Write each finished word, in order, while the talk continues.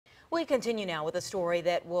We continue now with a story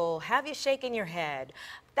that will have you shaking your head.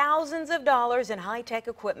 Thousands of dollars in high-tech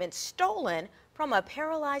equipment stolen from a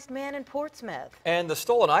paralyzed man in Portsmouth. And the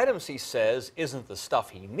stolen items, he says, isn't the stuff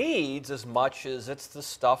he needs as much as it's the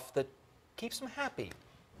stuff that keeps him happy.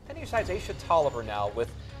 10 News Side's Aesia Toliver now with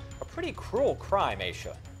a pretty cruel crime,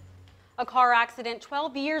 Aesia. A car accident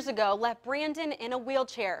 12 years ago left Brandon in a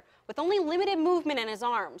wheelchair with only limited movement in his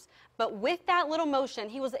arms. But with that little motion,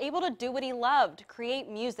 he was able to do what he loved, create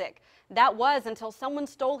music. That was until someone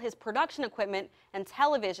stole his production equipment and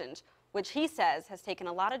televisions, which he says has taken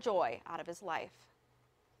a lot of joy out of his life.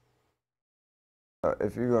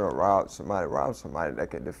 If you're going to rob somebody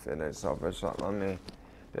that can defend themselves or something. I mean,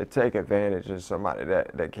 they take advantage of somebody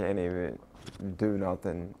that can't even do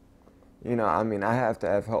nothing. You know, I mean, I have to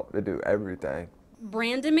have help to do everything.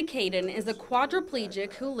 Brandon McCaden is a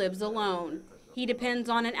quadriplegic who lives alone. He depends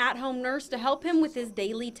on an at-home nurse to help him with his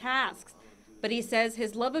daily tasks. But he says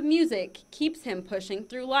his love of music keeps him pushing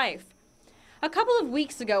through life. A couple of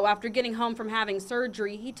weeks ago, after getting home from having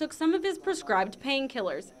surgery, he took some of his prescribed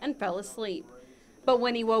painkillers and fell asleep. But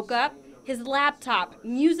when he woke up, his laptop,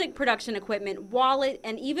 music production equipment, wallet,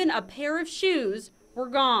 and even a pair of shoes were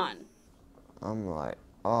gone. I'm like,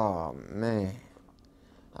 oh man.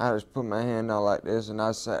 I just put my hand out like this and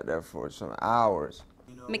I sat there for some hours.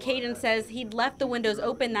 McCaden says he'd left the windows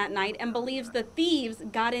open that night and believes the thieves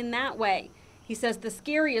got in that way. He says the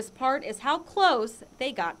scariest part is how close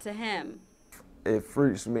they got to him. It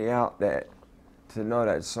freaks me out to know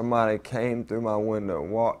that somebody came through my window,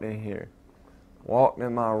 walked in here, walked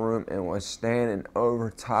in my room and was standing over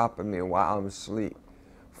top of me while I'm asleep,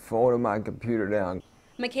 folding my computer down.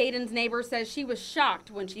 McCaden's neighbor says she was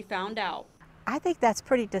shocked when she found out. I think that's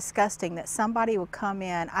pretty disgusting that somebody would come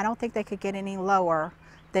in. I don't think they could get any lower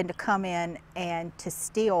than to come in and to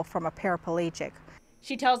steal from a paraplegic.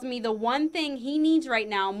 She tells me the one thing he needs right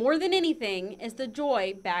now, more than anything, is the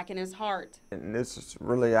joy back in his heart. And this is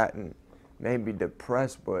really acting maybe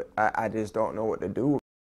depressed, but I just don't know what to do.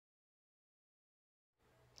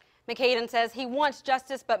 McCaden says he wants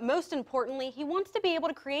justice, but most importantly, he wants to be able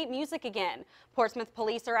to create music again. Portsmouth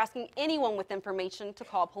police are asking anyone with information to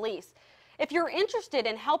call police. If you're interested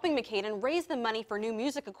in helping McCaden raise the money for new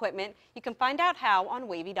music equipment, you can find out how on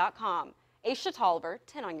wavy.com. Aesia Toliver,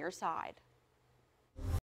 10 on your side.